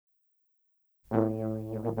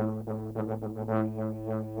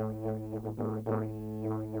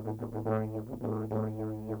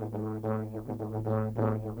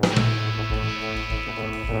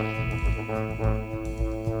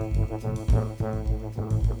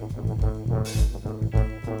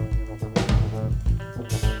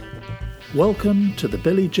Welcome to the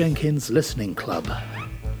Billy Jenkins Listening Club.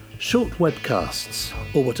 Short webcasts,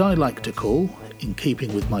 or what I like to call, in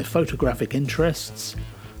keeping with my photographic interests,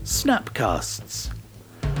 snapcasts,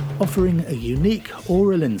 offering a unique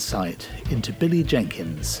oral insight into Billy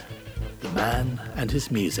Jenkins, the man and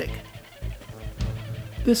his music.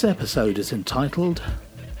 This episode is entitled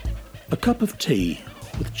A Cup of Tea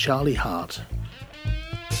with Charlie Hart.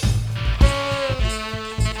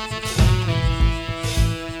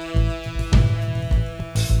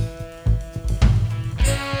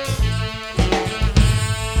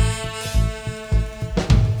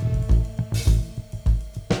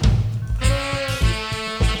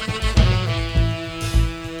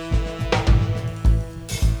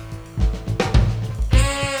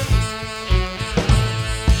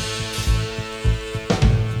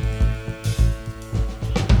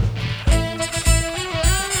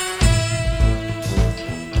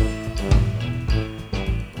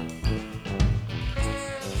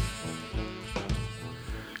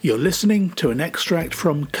 You're listening to an extract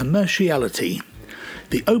from Commerciality,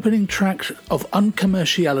 the opening track of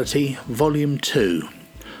Uncommerciality Volume 2,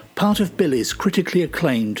 part of Billy's critically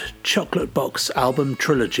acclaimed Chocolate Box album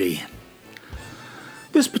trilogy.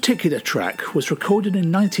 This particular track was recorded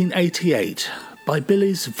in 1988 by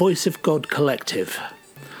Billy's Voice of God collective.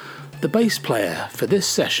 The bass player for this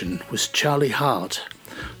session was Charlie Hart,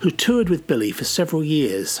 who toured with Billy for several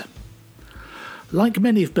years. Like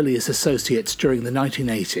many of Billy's associates during the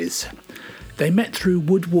 1980s, they met through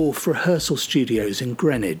Wood Wharf rehearsal studios in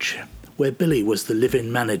Greenwich, where Billy was the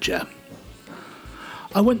live-in manager.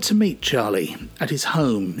 I went to meet Charlie at his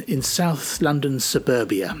home in South London's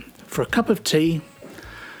suburbia for a cup of tea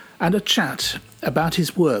and a chat about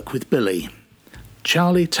his work with Billy.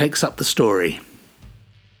 Charlie takes up the story.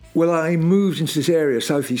 Well, I moved into this area,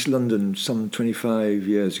 southeast London, some 25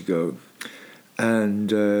 years ago,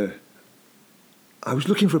 and I was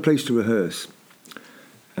looking for a place to rehearse,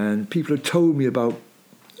 and people had told me about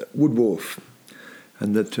Wood Wharf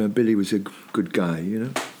and that Billy was a good guy, you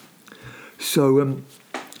know. So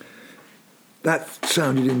that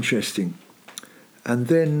sounded interesting. And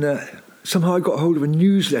then somehow I got hold of a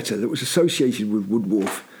newsletter that was associated with Wood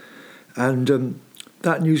Wharf, and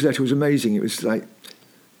that newsletter was amazing. It was like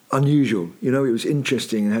unusual, you know, it was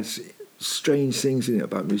interesting and had strange things in it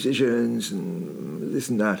about musicians and this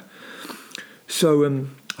and that. So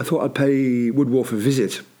I thought I'd pay Wood Wharf a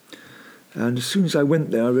visit. And as soon as I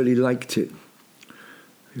went there, I really liked it.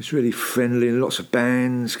 It was really friendly and lots of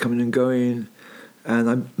bands coming and going. And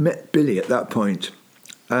I met Billy at that point.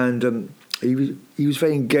 And he was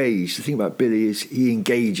very engaged. The thing about Billy is he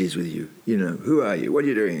engages with you. You know, who are you? What are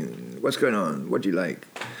you doing? What's going on? What do you like?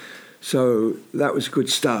 So that was a good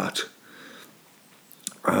start.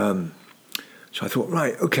 So I thought,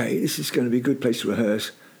 right, okay, this is going to be a good place to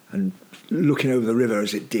rehearse. And looking over the river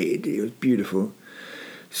as it did, it was beautiful.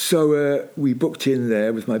 So we booked in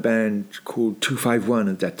there with my band called 251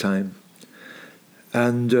 at that time.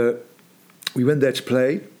 And we went there to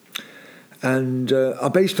play. And our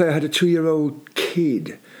bass player had a 2-year-old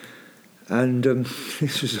kid. And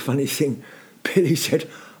this was a funny thing. Billy said,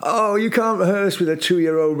 "Oh, you can't rehearse with a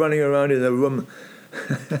 2-year-old running around in the room.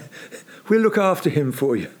 We'll look after him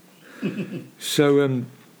for you." So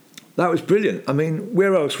that was brilliant. I mean,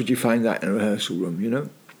 where else would you find that in a rehearsal room, you know?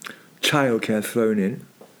 Childcare thrown in.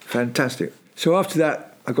 Fantastic. So after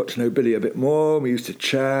that, I got to know Billy a bit more. We used to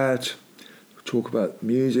chat, talk about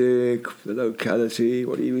music, the locality,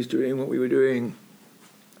 what he was doing, what we were doing.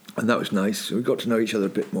 And that was nice. So we got to know each other a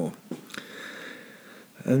bit more.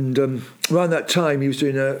 And around that time, he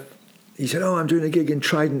said, "Oh, I'm doing a gig in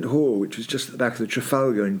Trident Hall," which was just at the back of the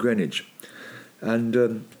Trafalgar in Greenwich.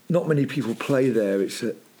 And not many people play there. It's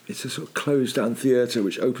a sort of closed-down theatre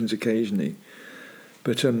which opens occasionally.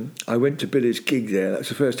 But I went to Billy's gig there. That's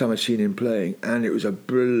the first time I'd seen him playing, and it was a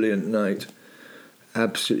brilliant night.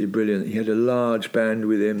 Absolutely brilliant. He had a large band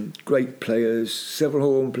with him, great players, several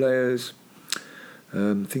horn players.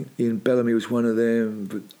 I think Ian Bellamy was one of them,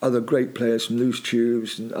 but other great players from Loose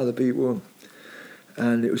Tubes and other people.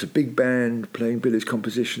 And it was a big band playing Billy's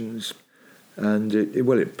compositions. And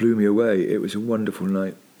it blew me away. It was a wonderful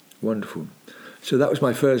night. Wonderful. So that was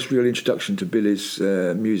my first real introduction to Billy's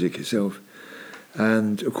music itself.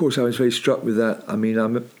 And of course I was very struck with that. I mean,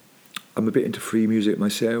 I'm a bit into free music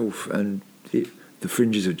myself and the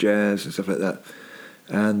fringes of jazz and stuff like that.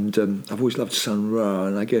 And I've always loved Sun Ra,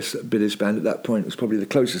 and I guess Billy's band at that point was probably the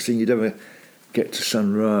closest thing you'd ever get to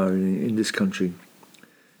Sun Ra in this country.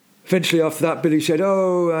 Eventually after that, Billy said,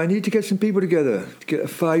 "Oh, I need to get some people together to get a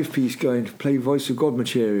 5-piece going to play Voice of God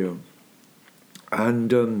material."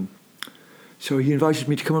 And so he invited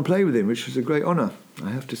me to come and play with him, which was a great honour,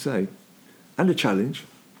 I have to say, and a challenge.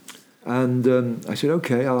 And I said,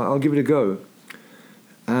 "Okay, I'll give it a go."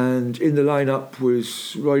 And in the lineup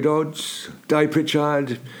was Roy Dodds, Di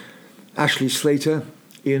Pritchard, Ashley Slater,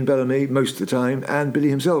 Ian Bellamy most of the time, and Billy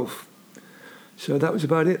himself. So that was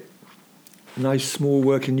about it. Nice small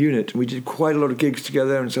working unit. And we did quite a lot of gigs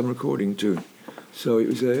together and some recording too. So it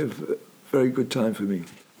was a very good time for me.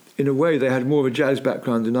 In a way, they had more of a jazz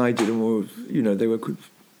background than I did, and more, they were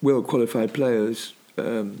well-qualified players.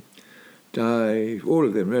 Di, all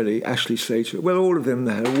of them really, Ashley Slater, well, all of them,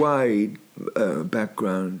 they had a wide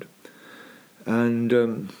background.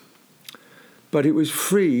 And but it was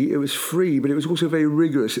free, but it was also very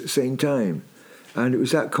rigorous at the same time. And it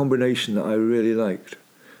was that combination that I really liked.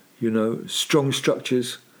 Strong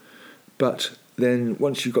structures, but then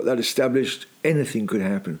once you got that established, anything could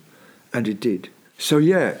happen, and it did. So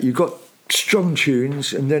yeah, you got strong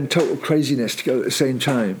tunes and then total craziness together at the same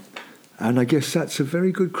time, and I guess that's a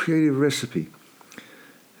very good creative recipe.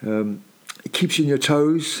 It keeps you on your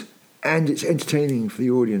toes, and it's entertaining for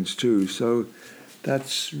the audience too. So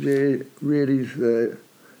that's really the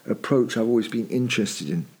approach I've always been interested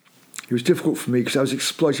in. It was difficult for me because I was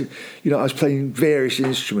exploiting, I was playing various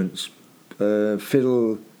instruments,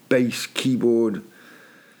 fiddle, bass, keyboard,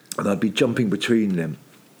 and I'd be jumping between them.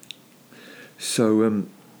 So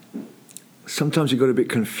sometimes it got a bit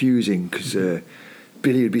confusing because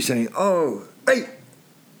Billy would be saying, "Oh, hey,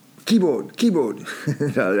 keyboard."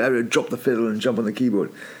 I would drop the fiddle and jump on the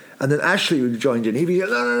keyboard. And then Ashley would have joined in. He'd be like,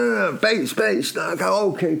 no, bass, no,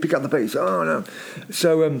 okay, pick up the bass. Oh, no.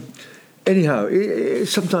 So anyhow,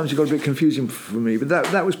 sometimes it got a bit confusing for me, but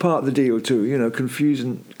that was part of the deal too.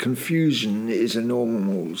 Confusion is a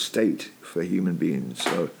normal state for human beings,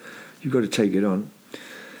 so you've got to take it on.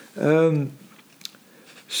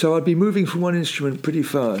 So I'd be moving from one instrument pretty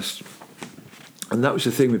fast, and that was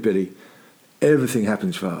the thing with Billy. Everything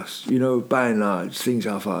happens fast. By and large, things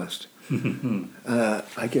are fast.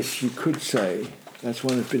 I guess you could say that's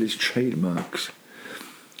one of Billy's trademarks.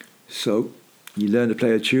 So you learn to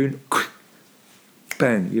play a tune,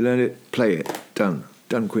 bang, you learn it, play it, done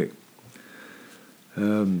quick.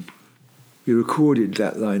 We recorded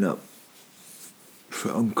that lineup for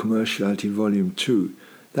Uncommerciality Volume 2.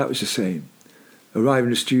 That was the same. Arrive in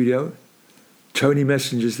the studio, Tony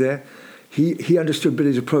Messenger's there. He understood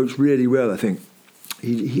Billy's approach really well, I think.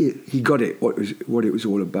 He got it, what it was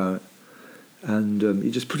all about. And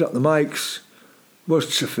he just put up the mics.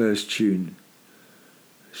 What's the first tune?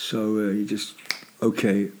 So you just,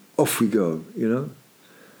 okay, off we go,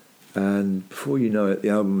 And before you know it, the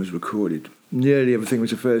album was recorded. Nearly everything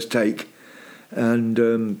was a first take. And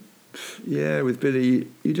with Billy,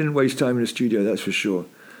 he didn't waste time in the studio, that's for sure.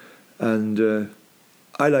 And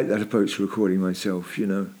I like that approach to recording myself,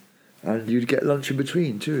 And you'd get lunch in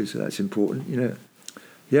between too, so that's important,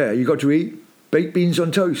 Yeah, you got to eat baked beans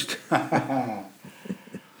on toast.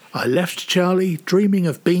 I left Charlie dreaming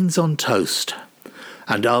of beans on toast,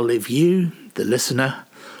 and I'll leave you, the listener,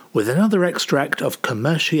 with another extract of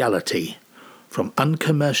Commerciality from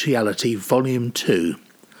Uncommerciality Volume 2,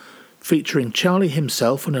 featuring Charlie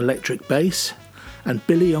himself on electric bass and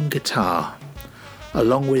Billy on guitar,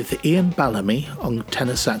 along with Ian Bellamy on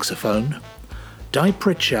tenor saxophone, Di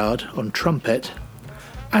Pritchard on trumpet,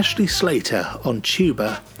 Ashley Slater on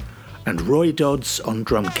tuba, and Roy Dodds on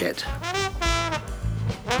drum kit.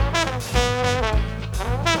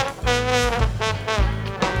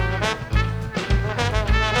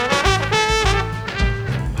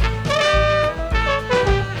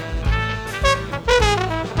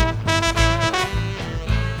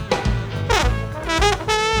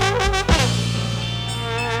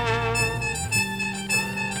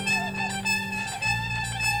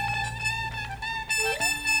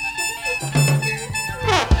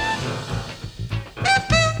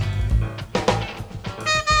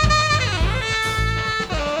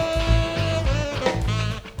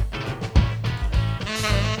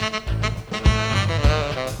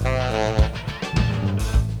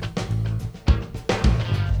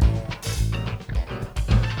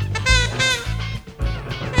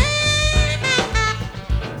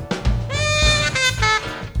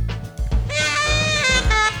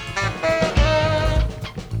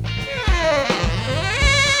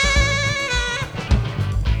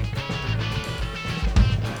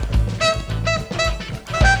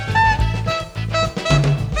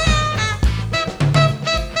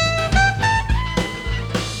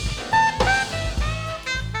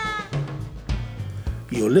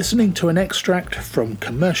 listening to an extract from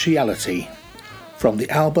Commerciality, from the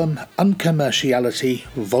album Uncommerciality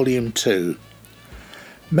Volume 2.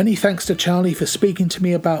 Many thanks to Charlie for speaking to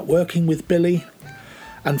me about working with Billy,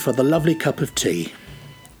 and for the lovely cup of tea.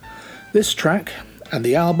 This track, and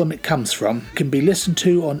the album it comes from, can be listened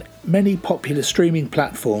to on many popular streaming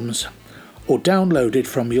platforms or downloaded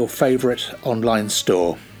from your favourite online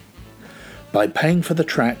store. By paying for the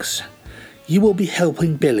tracks, you will be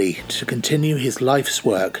helping Billy to continue his life's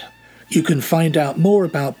work. You can find out more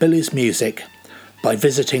about Billy's music by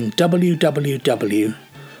visiting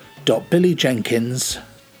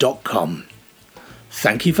www.billyjenkins.com.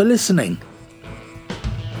 Thank you for listening.